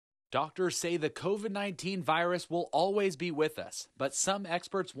Doctors say the COVID-19 virus will always be with us, but some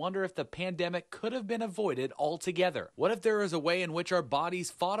experts wonder if the pandemic could have been avoided altogether. What if there is a way in which our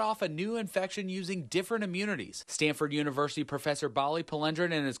bodies fought off a new infection using different immunities? Stanford University professor Bali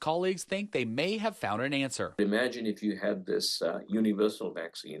Palendran and his colleagues think they may have found an answer. Imagine if you had this universal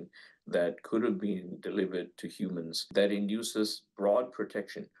vaccine that could have been delivered to humans that induces broad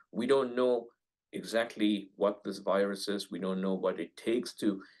protection. We don't know exactly what this virus is. We don't know what it takes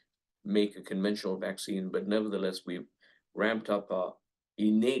to make a conventional vaccine, but nevertheless, we've ramped up our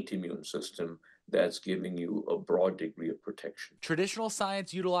innate immune system that's giving you a broad degree of protection. Traditional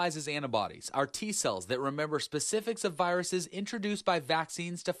science utilizes antibodies, our T cells that remember specifics of viruses introduced by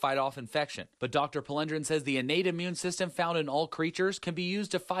vaccines to fight off infection. But Dr. Palendran says the innate immune system found in all creatures can be used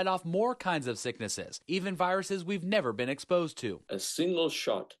to fight off more kinds of sicknesses, even viruses we've never been exposed to. A single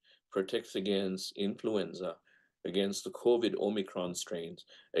shot protects against influenza, against the COVID Omicron strains,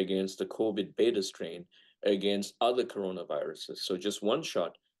 against the COVID beta strain, against other coronaviruses. So just one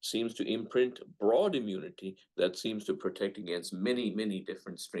shot seems to imprint broad immunity that seems to protect against many, many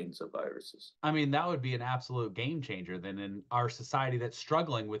different strains of viruses. I mean, that would be an absolute game changer then in our society that's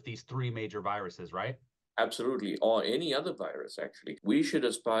struggling with these three major viruses, right? Absolutely, or any other virus, actually. We should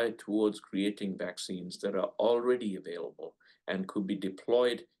aspire towards creating vaccines that are already available and could be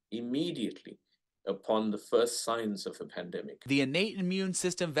deployed immediately upon the first signs of a pandemic. The innate immune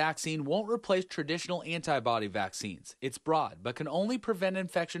system vaccine won't replace traditional antibody vaccines. It's broad, but can only prevent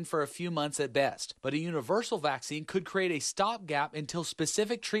infection for a few months at best. But a universal vaccine could create a stopgap until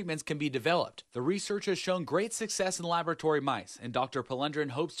specific treatments can be developed. The research has shown great success in laboratory mice, and Dr.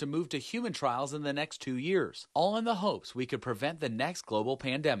 Palendran hopes to move to human trials in the next 2 years, all in the hopes we could prevent the next global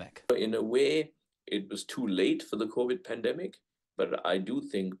pandemic. In a way, it was too late for the COVID pandemic, but I do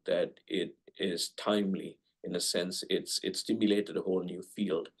think that it is timely. In a sense, it's stimulated a whole new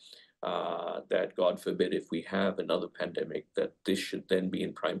field that, God forbid, if we have another pandemic, that this should then be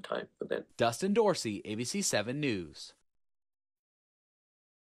in prime time for them. Dustin Dorsey, ABC 7 News.